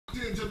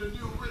to the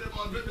new Riddim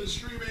on Riddim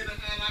streaming, and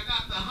I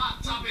got the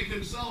hot topic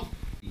himself.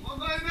 What's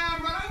going on,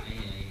 brother?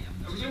 Hey,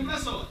 Everything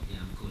blessed on? Yeah,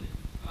 I'm cool.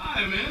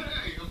 Alright, man.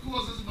 Hey, of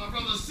course, this is my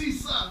brother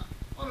Sisa,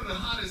 one of the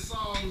hottest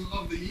songs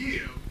of the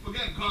year.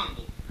 Forget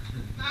Carnival.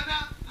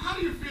 now, how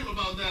do you feel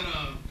about that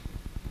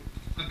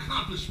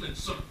accomplishment,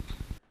 sir?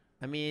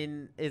 I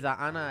mean, it's an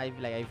honor. I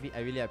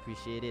really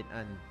appreciate it,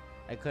 and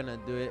I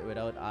couldn't do it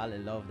without all the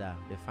love that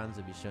the fans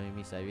will be showing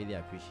me. So I really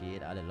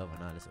appreciate all the love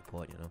and all the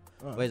support, you know.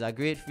 But it's a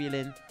great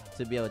feeling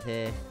to be out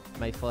here.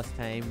 My first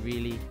time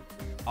really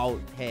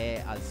out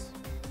here as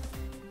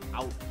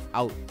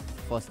out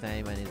first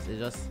time, and it's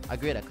just a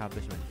great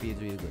accomplishment. Feels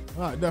really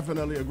good.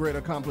 Definitely a great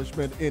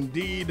accomplishment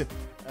indeed.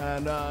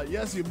 And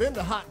yes, you've been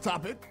the hot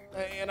topic,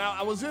 and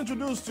I was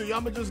introduced to you.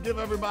 I'm gonna just give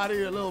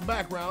everybody a little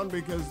background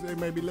because they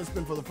may be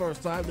listening for the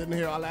first time, didn't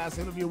hear our last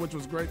interview, which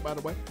was great, by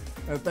the way,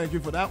 and thank you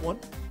for that one.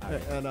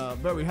 And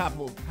very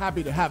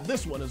happy to have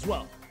this one as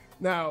well.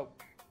 Now,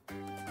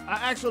 I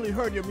actually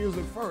heard your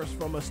music first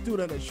from a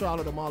student at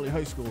Shaylo Mayla Lo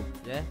High School.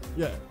 Yeah?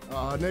 Yeah.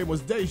 Her name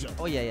was Deja.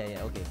 Oh,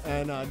 yeah, okay.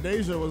 And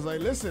Deja was like,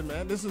 listen,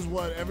 man, this is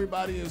what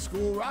everybody in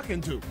school rocking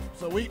to.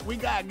 So we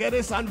got to get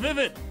this on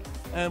Vivid.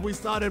 And we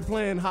started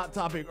playing Hot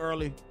Topic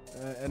early.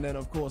 And then,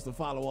 of course, the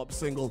follow-up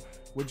single,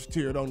 which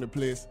teared on the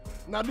place.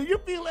 Now, do you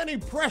feel any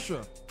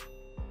pressure?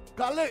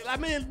 I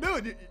mean,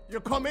 dude,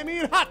 you're coming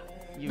in hot.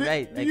 You're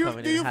right. Do you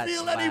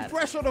feel any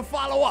pressure to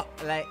follow up?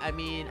 Like, I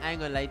mean, I ain't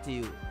gonna lie to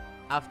you.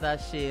 After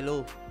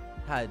Shaylo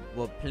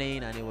were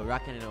playing and they were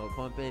rocking and they were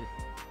pumping,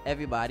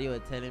 everybody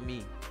was telling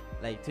me,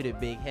 like, to the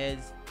big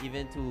heads,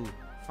 even to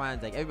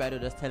fans, like, everybody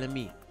was just telling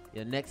me,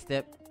 your next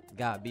step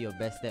gotta be your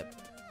best step.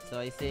 So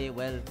I say,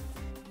 well,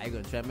 I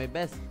gonna try my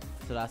best.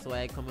 So that's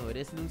why I come in with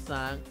this new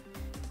song,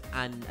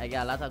 and I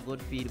get a lot of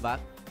good feedback.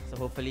 So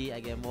hopefully I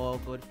get more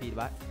good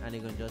feedback, and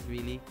they're gonna just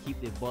really keep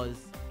that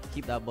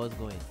buzz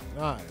going.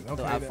 All right, okay.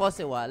 So at first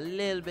it was a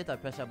little bit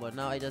of pressure, but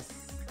now I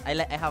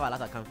have a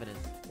lot of confidence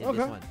in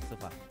this one so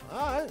far.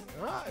 All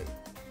right.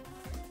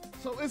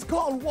 So it's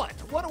called what?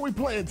 What are we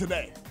playing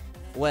today?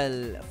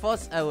 Well,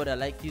 first I would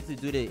like you to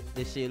do the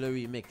Shaylo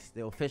remix,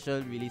 the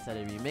official release of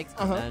the remix,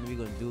 and then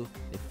we're gonna do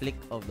the flick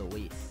of the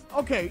waist.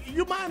 Okay,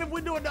 you mind if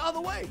we do it the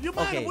other way? You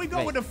mind if we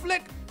go with the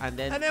flick and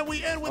then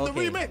we end with the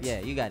remix? Yeah,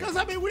 you got it. Because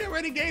I mean, we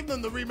already gave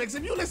them the remix.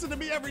 If you listen to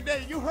me every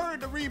day, you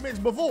heard the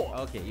remix before.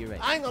 Okay, you're right.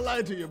 I ain't gonna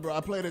lie to you, bro.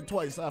 I played it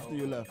twice after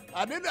you left.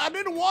 I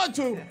didn't want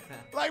to.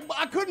 Like,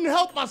 I couldn't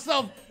help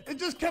myself. It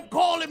just kept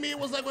calling me. It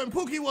was like when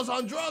Pookie was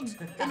on drugs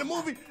in the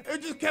movie.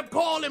 It just kept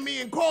calling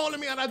me, and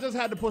I just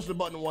had to push the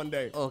button one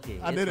day. Okay,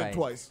 I did it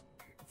twice.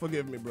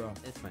 Forgive me, bro.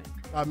 It's fine.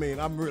 I mean,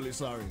 I'm really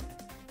sorry.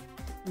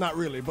 Not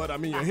really, but I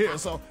mean, you're here,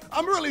 so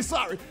I'm really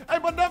sorry. Hey,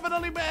 but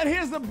definitely, man,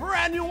 here's the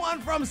brand new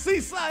one from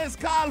Sisa. It's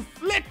called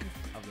Flick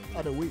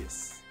of the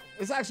Waist.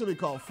 It's actually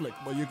called Flick,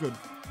 but you could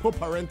put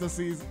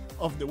parentheses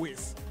of the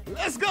waist.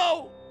 Let's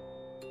go!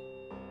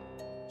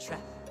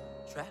 Trap.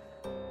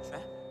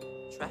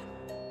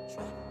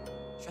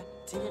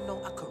 Didn't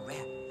know I could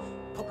rap.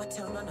 Put my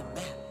town on the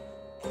map.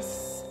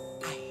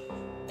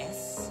 S-I-S.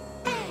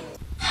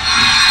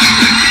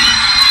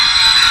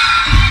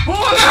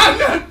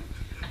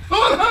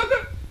 Hold on!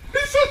 He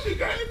said she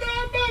got it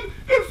down, man,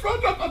 in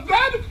front of a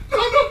dad.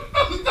 No,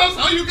 that's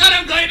how you got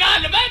him going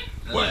on, man.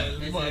 Well,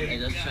 I'm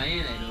just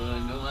trying. I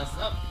don't know what's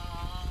up.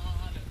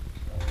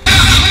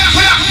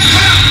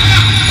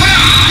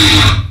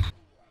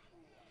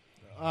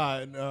 All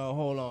right, now,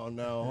 hold on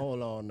now.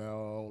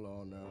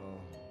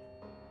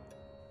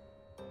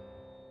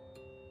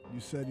 You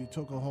said you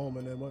took her home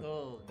and then what?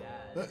 Oh,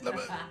 God.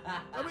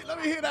 Let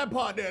me hear that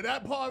part there.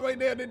 That part right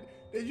there. Did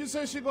you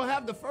say she gonna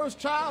have the first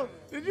child?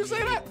 Did you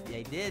say that?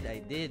 Yeah,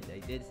 I did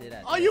say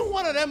that. Are you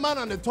one of them man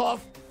on the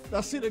top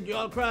that see the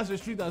girl across the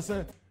street that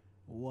say,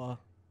 "What?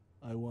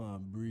 I want to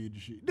breed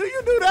she." Do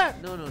you do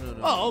that? No.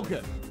 Oh,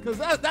 okay. Because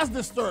that's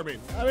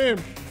disturbing. I mean,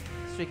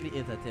 strictly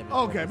entertainment.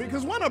 Okay,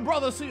 because when a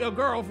brother see a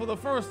girl for the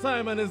first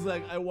time and it's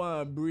like, "I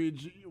want to breed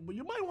she," but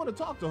you might want to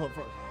talk to her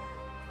first.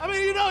 I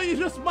mean, you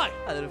just might.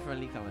 A little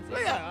friendly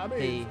conversation. Yeah, I mean,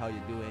 hey, how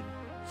you doing?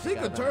 She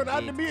could turn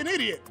out to be an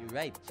idiot. You're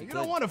right. You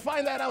don't want to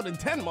find that out in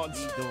 10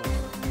 months.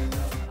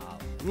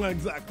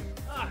 Exactly.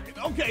 All right,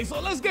 okay, so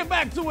let's get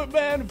back to it,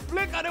 man.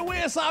 Flick of the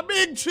Waist, a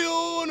big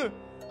tune.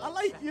 I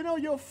like,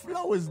 your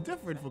flow is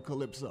different for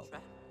Calypso.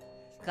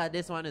 Because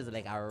this one is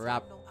like a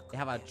rap. They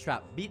have a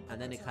trap beat,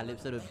 and then the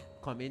Calypso to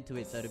come into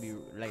it, so it'll be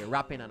like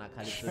rapping on a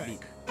Calypso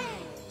beat.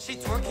 She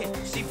twerking,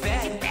 she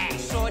bad.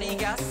 Shorty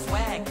got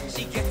swag.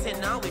 She gets it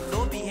now with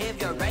no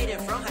behavior right in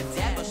front her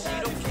dad, but she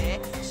don't care.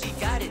 She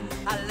got it.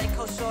 I like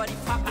how shorty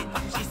pop it.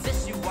 She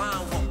says she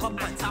wanna walk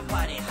up on top of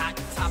the hot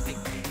topic.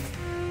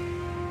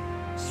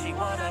 She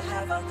wanna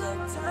have a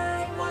good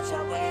time. Watch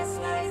her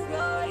waistline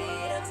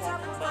rolling on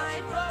top of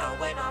mine. And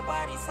when our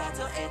bodies start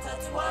to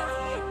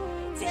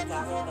intertwine, take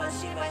her home and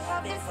she might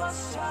have it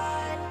first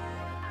child.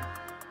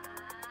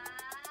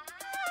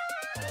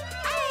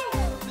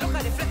 Look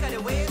at the flick of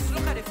the waist,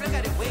 look at the flick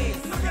of the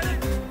waist. Look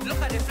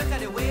at the flick of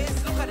the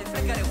waist, look at the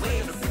flick of the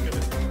waist.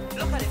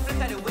 Look at the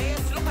flick of the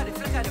waist, look at the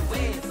flick of the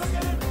waist. Look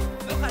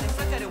at the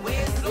flick of the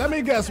waist. Let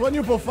me guess, when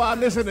you perform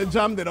this in the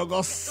jam, they don't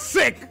go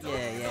sick.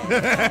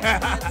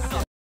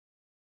 Yeah.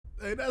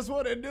 Hey, that's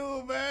what they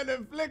do, man. They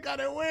flick on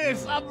their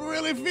waist. I'm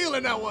really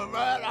feeling that one,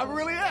 man. I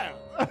really am.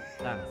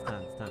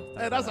 Thanks.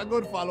 Hey, that's a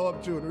good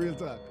follow-up tune, real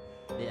talk.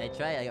 I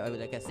try.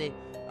 Like I say,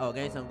 I was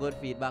getting some good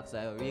feedback, so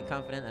I was really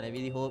confident, and I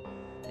really hope,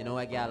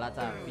 I get a lot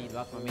of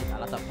feedback from it, a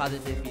lot of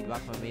positive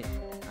feedback from it,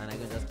 and I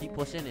can just keep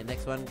pushing. The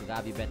next one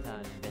gotta be better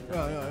and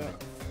better.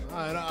 Yeah.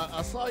 All right,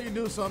 I saw you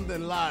do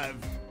something live.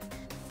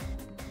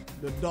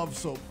 The Dove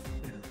Soap.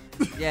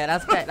 Yeah,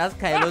 that's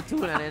Kylo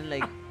tune, and then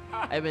like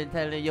I've been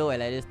telling you, I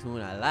like this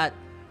tune a lot.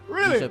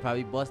 Really? We should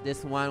probably bust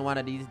this one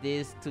of these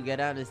days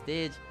together on the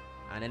stage,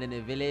 and then in the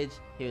village,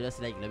 he was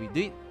just like, let me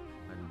do it,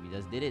 and we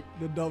just did it.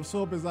 The Dove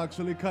Soap is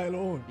actually Kylo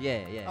own.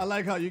 Yeah. I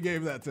like how you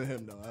gave that to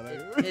him, though. I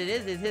like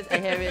It's his. I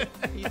hear it.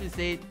 He used to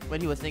say it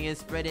when he was singing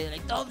Spread It,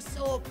 like Dove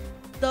Soap.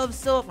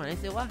 And I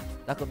say, what?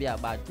 That could be a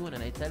bad tune,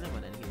 and I tell him,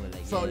 and then he was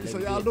like, so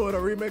y'all doing a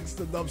remix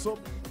to Dove Soap?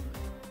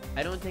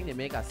 I don't think they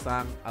make a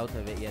song out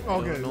of it yet.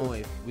 Okay, I don't know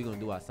if we're going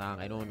to do a song.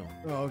 I don't know.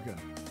 Oh, okay.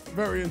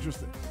 Very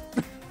interesting.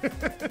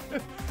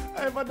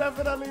 Hey, but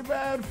definitely,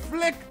 man,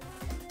 flick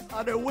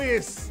on the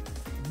waist.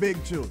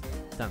 Big tune.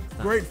 Thanks.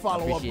 Great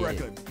follow-up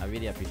Appreciate record. I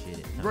really appreciate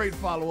it. Thanks. Great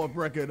follow-up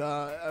record.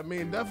 I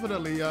mean,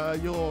 definitely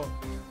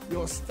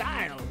your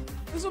style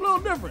is a little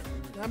different.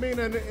 I mean,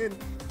 and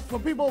for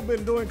people who've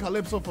been doing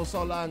calypso for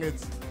so long,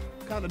 it's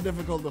kind of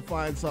difficult to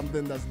find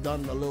something that's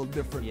done a little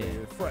differently,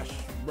 fresh,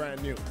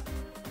 brand new.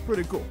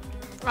 Pretty cool.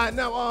 All right,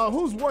 now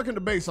who's working the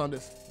bass on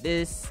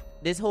this?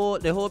 The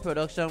whole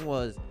production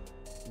was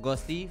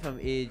Gusty from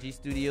AG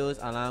Studios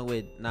along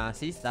with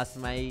Narcis. That's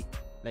my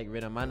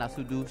rhythm man. That's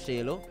who do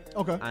Shaylo.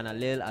 Okay. And a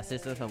little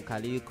assistant from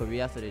Khalil,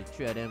 Korea. So the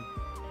three of them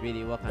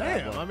really work on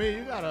that. Damn, I mean,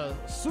 you got a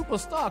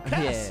superstar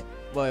cast. Yeah,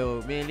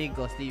 but mainly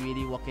Gusty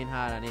really working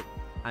hard on it.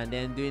 And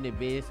then doing the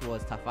bass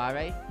was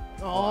Tafari.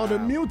 Oh, the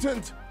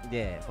mutant.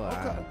 Yeah, for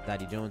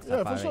Daddy Jones.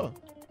 Yeah, Tafari. for sure.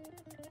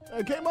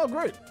 It came out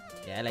great.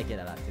 Yeah, I like it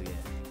a lot too, yeah.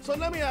 So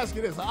let me ask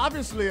you this.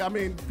 Obviously, I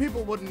mean,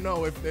 people wouldn't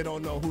know if they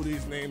don't know who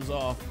these names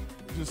are.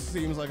 It just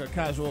seems like a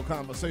casual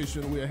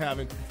conversation we're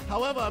having.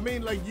 However, I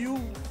mean, you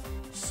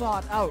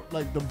sought out,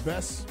 the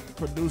best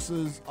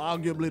producers,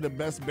 arguably the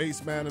best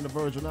bass man in the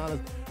Virgin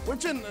Islands,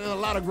 which in a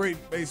lot of great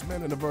bass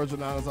men in the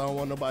Virgin Islands, I don't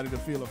want nobody to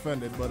feel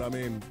offended, but I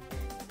mean,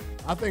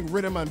 I think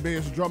rhythm and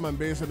bass, drum and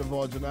bass in the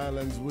Virgin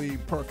Islands, we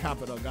per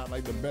capita got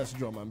the best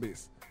drum and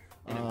bass.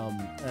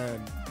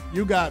 And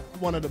you got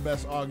one of the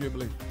best,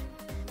 arguably.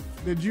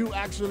 Did you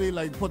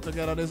actually put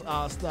together this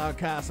all-star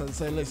cast and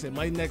say, listen,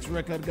 my next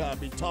record gotta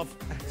be tough,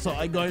 so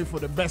I'm going for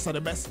the best of the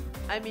best?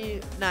 I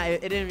mean,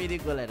 it didn't really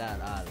go like that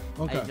at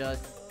all. Okay. I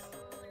just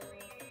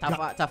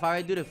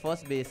Tafari do the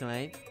first bass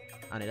line,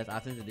 and I just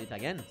asked him to do it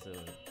again. So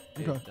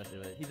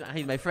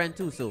he's my friend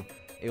too, so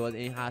it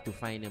wasn't hard to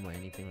find him or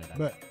anything like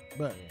that.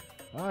 But.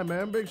 Yeah. All right,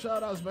 man. Big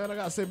shout-outs, man. I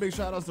got to say big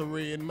shout-outs to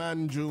Rain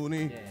Man,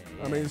 Junie.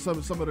 Yeah. I mean, some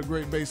of the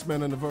great bass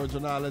men in the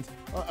Virgin Islands.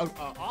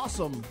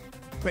 Awesome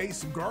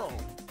bass girl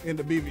in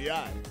the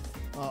BVI,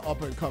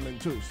 up and coming,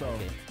 too. So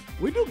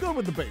we do good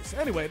with the bass.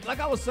 Anyway,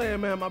 like I was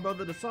saying, man, my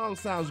brother, the song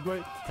sounds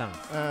great.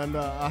 Thanks. And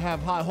I have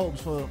high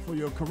hopes for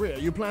your career.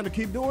 You plan to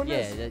keep doing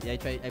this? Yeah,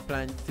 I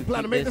plan to.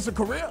 Plan to make this a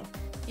career?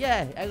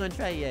 Yeah, I'm gonna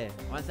try. Yeah,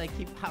 once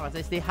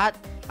I stay hot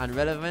and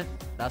relevant,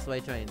 that's what I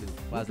try and do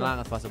for as long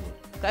as possible.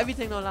 Cause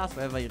everything don't last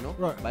forever,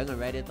 Right. But I'm gonna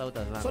write it out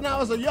as long. So as now,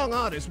 possible. as a young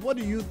artist, what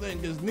do you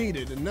think is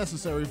needed and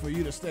necessary for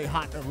you to stay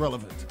hot and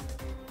relevant?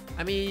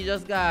 I mean, you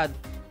just gotta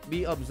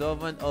be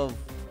observant of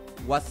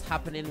what's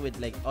happening with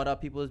other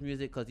people's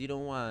music, cause you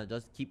don't wanna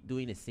just keep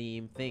doing the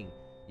same thing.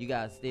 You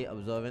gotta stay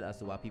observant as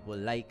to what people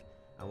like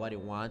and what they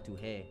want to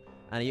hear,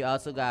 and you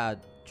also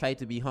gotta try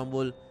to be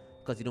humble.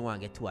 Because you don't want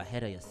to get too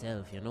ahead of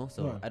yourself,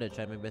 So Right. I do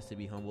try my best to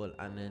be humble.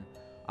 And then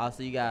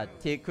also you got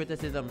to take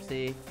criticism.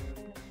 Say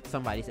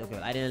somebody say, okay,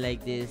 well, I didn't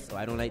like this, or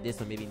I don't like this,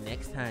 so maybe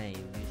next time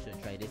you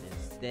should try this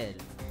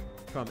instead.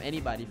 From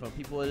anybody, from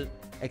people,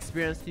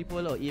 experienced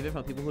people, or even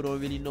from people who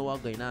don't really know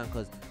what's going on.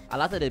 Because a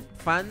lot of the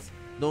fans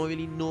don't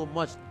really know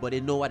much, but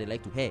they know what they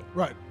like to hear.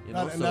 Right.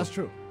 So that's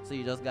true. So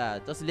you just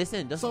got to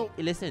listen.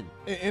 Listen.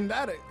 In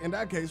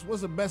that case,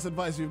 what's the best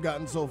advice you've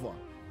gotten so far?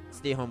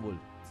 Stay humble.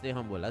 Stay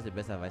humble. That's the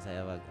best advice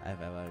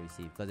I've ever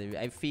received. Because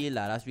I feel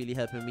that's really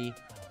helping me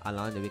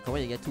along the way. Because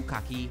when you get too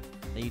cocky,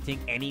 then you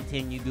think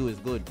anything you do is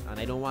good. And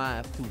I don't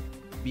want to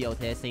be out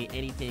here saying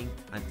anything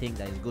and think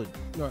that is good.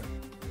 Right.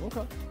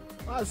 Okay.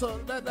 All right, so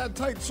that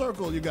tight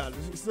circle you got,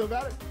 you still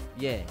got it?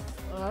 Yeah.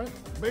 All right.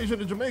 Bajan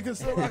the Jamaican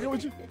still rocking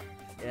with you?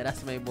 Yeah,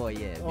 that's my boy,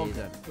 yeah. Okay,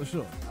 Bajan. for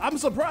sure. I'm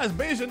surprised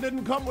Bajan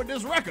didn't come with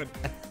this record.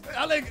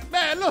 I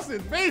man, listen,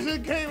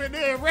 Bajan came in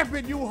there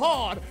repping you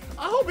hard.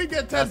 I hope he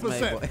get 10%. That's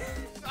my boy.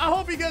 I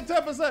hope he get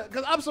 10%,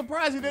 because I'm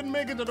surprised he didn't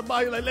make it to the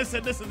bar. You're like,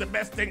 listen, this is the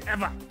best thing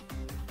ever.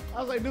 I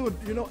was like, dude,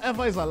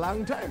 ever is a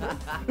long time.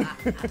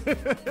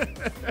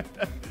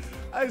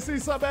 I see,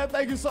 man.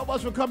 Thank you so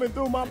much for coming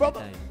through, my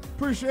brother.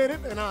 Appreciate it.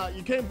 And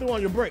you came through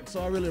on your break,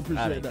 so I really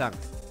appreciate that.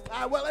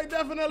 Thanks. Well,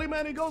 definitely,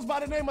 man. He goes by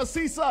the name of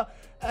Sisa.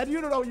 And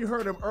you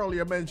heard him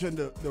earlier mention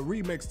the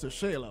remix to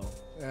Shaylo.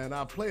 and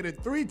I played it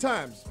 3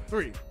 times.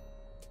 Three.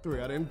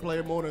 I didn't play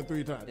it more than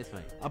 3 times. It's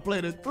fine. I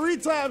played it 3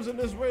 times in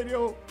this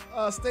radio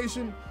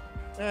station,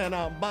 and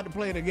I'm about to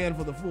play it again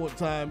for the 4th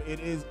time. It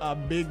is a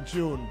big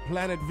tune.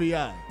 Planet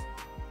VI.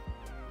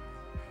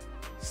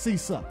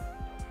 Sisa.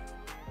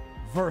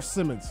 Verse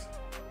Simmonds.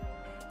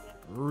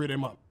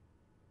 Riddim up.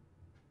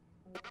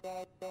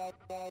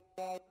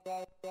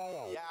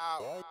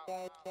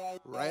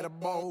 Right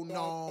about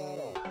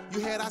now, you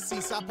hear that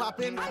Sisa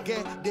popping,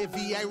 get the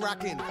VI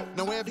rocking.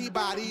 Now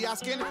everybody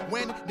asking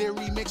when the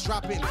remix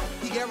dropping.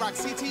 He get Rock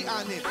City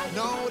on it,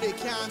 no they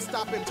can't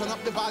stop him. Turn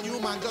up the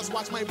volume and just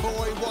watch my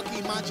boy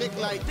walking magic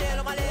like.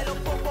 Shaylo Mayla Lo,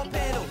 pum pum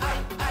pelo.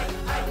 Ay.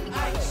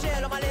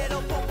 Shaylo Mayla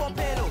Lo, pum pum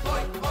pelo. Oi.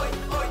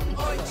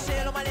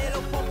 Shaylo Mayla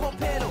Lo, pum pum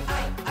pelo.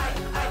 Ay.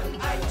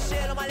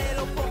 Shaylo Mayla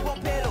Lo, pum pum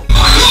pelo.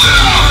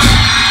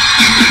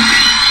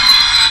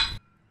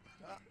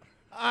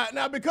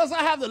 Now, because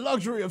I have the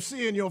luxury of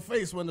seeing your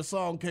face when the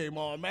song came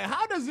on, man,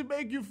 how does it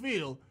make you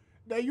feel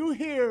that you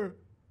hear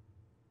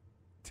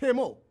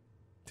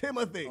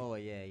Timothy? Oh,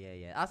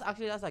 yeah.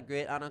 That's a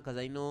great honor because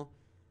I know,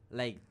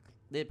 like,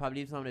 they're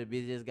probably some of the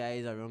busiest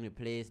guys around the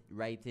place,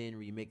 writing,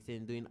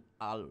 remixing, doing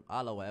all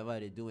of whatever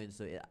they're doing.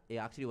 So it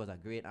actually was a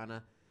great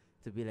honor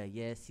to be like,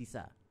 yeah,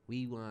 Sisa,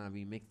 we want to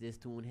remix this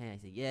tune here. I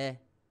said, yeah,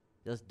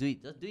 just do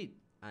it.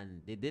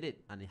 And they did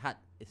it, and it hot.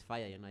 It's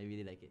fire, you know, I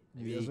really like it.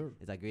 Yes, sir.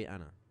 It's a great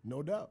honor.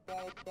 No doubt.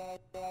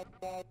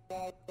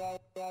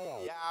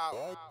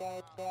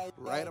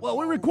 Right Well,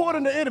 we're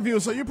recording the interview,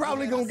 so you're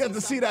probably going to get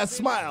to see that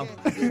smile.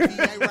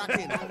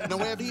 Now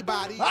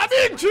everybody I'm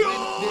in tune!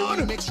 the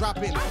remix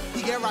dropping.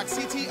 He get Rock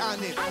City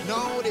on it,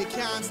 no they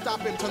can't stop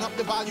him. Turn up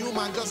the volume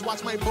and just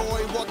watch my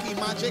boy walking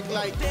magic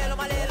like. Shaylo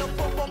Mayla Lo,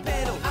 pum pum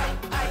pelo. Ay.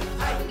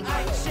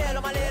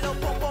 Shaylo Mayla Lo,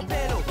 pum pum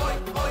pelo. Oi.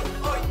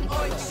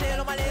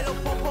 Shaylo Mayla Lo,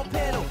 pum pum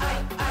pelo.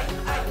 Ay.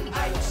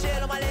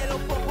 Shaylo Mayla Lo,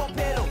 pum pum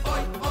pelo. Oi.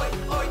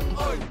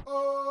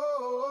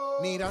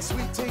 Need a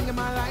sweet thing in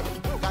my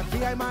life. Got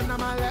VI man on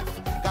my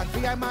left, got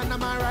VI man on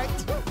my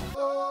right.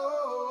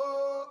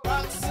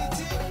 Rock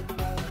City,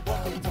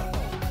 walking down.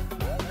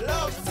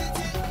 Love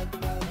City,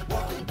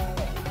 walking down.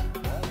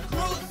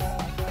 Cruise,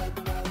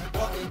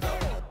 walking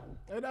down.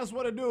 And that's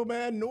what it do,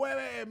 man.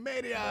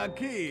 9:30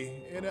 aquí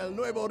en el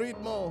nuevo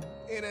ritmo,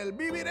 en el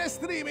vivir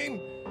streaming.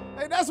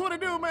 Hey, that's what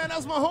it do, man.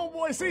 That's my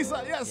homeboy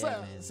Sisa. Yes, sir.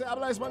 man. Se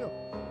habla español.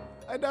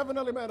 Hey,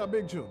 definitely, man, a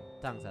big tune.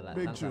 Thanks a lot.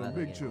 Big Thanks a tune, lot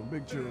big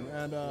again. tune.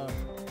 And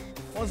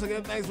once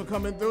again, thanks for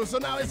coming through. So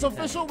now it's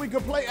official. We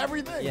can play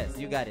everything. Yes,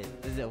 you got it.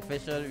 This is the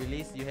official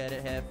release. You heard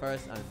it here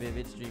first on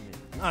Vivid Streaming.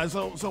 All right,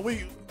 so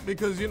we,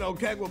 because, you know,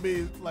 Keg will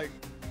be, like,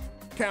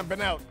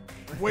 camping out,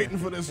 waiting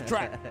for this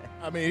track.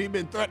 I mean, he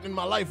been threatening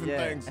my life and Yeah.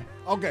 things.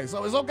 Okay,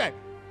 so it's okay.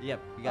 Yep,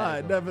 you All got right,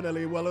 it. bro.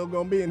 definitely. Well, it's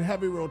going to be in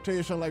heavy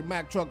rotation like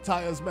Mack Truck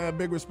Tires, man.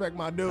 Big respect,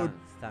 my dude.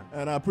 Thanks.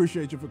 And I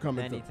appreciate you for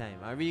coming through. Anytime.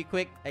 And really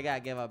quick, I gotta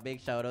give a big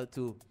shout out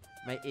to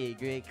my A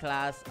grade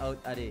class out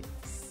at the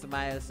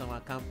Smile Summer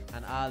Camp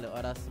and all the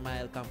other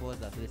Smile campers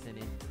that's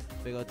listening.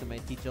 Big out to my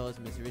teachers,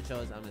 Miss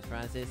Richards and Miss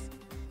Francis.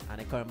 And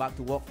I'm coming back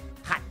to work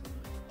hot.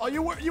 Oh,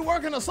 you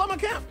working a summer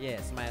camp?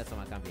 Yeah, Smile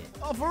Summer Camp, yeah.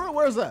 Oh, for real?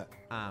 Where's that?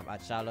 At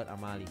Charlotte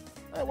Amali.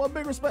 Hey, well,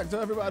 big respect to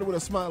everybody with a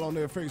smile on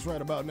their face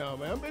right about now,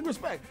 man. Big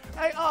respect.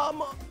 Hey,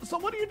 so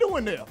what are you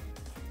doing there?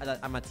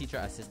 I'm a teacher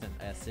assistant.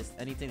 I assist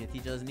anything the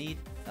teachers need.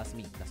 That's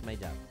me. That's my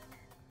job.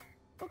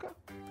 Okay,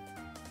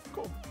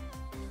 cool.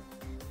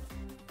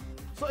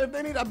 So if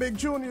they need a big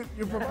tune,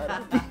 you provide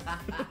it?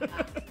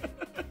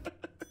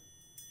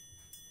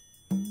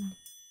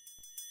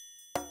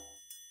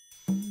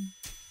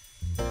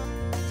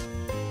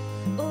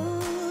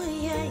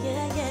 Ooh, yeah.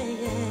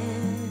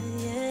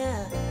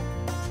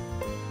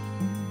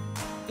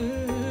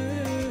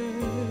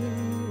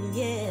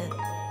 Yeah.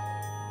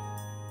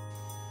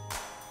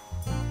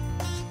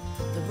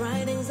 The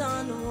writing's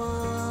on the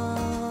wall.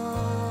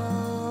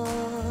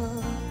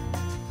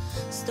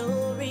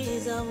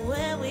 Stories of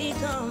where we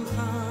come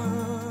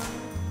from.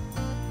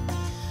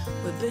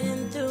 We've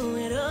been through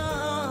it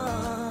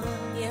all,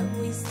 yet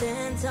we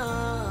stand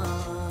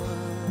tall.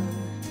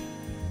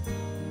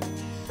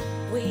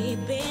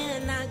 We've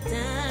been knocked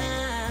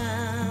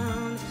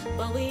down,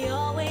 but we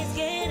always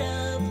get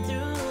up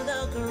through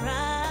the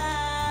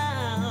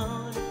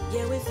crowd.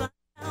 Yeah, we find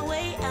our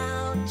way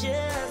out,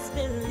 just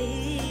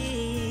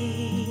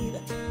believe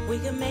we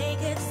can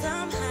make it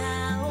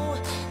somehow.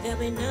 There'll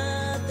be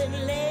nothing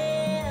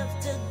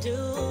left to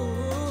do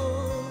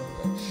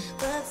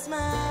but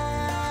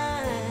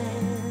smile.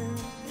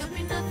 There'll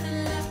be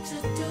nothing left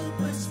to do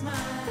but smile.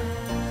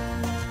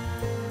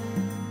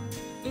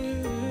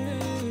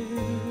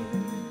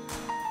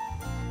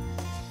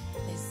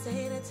 They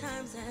say the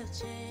times have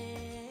changed.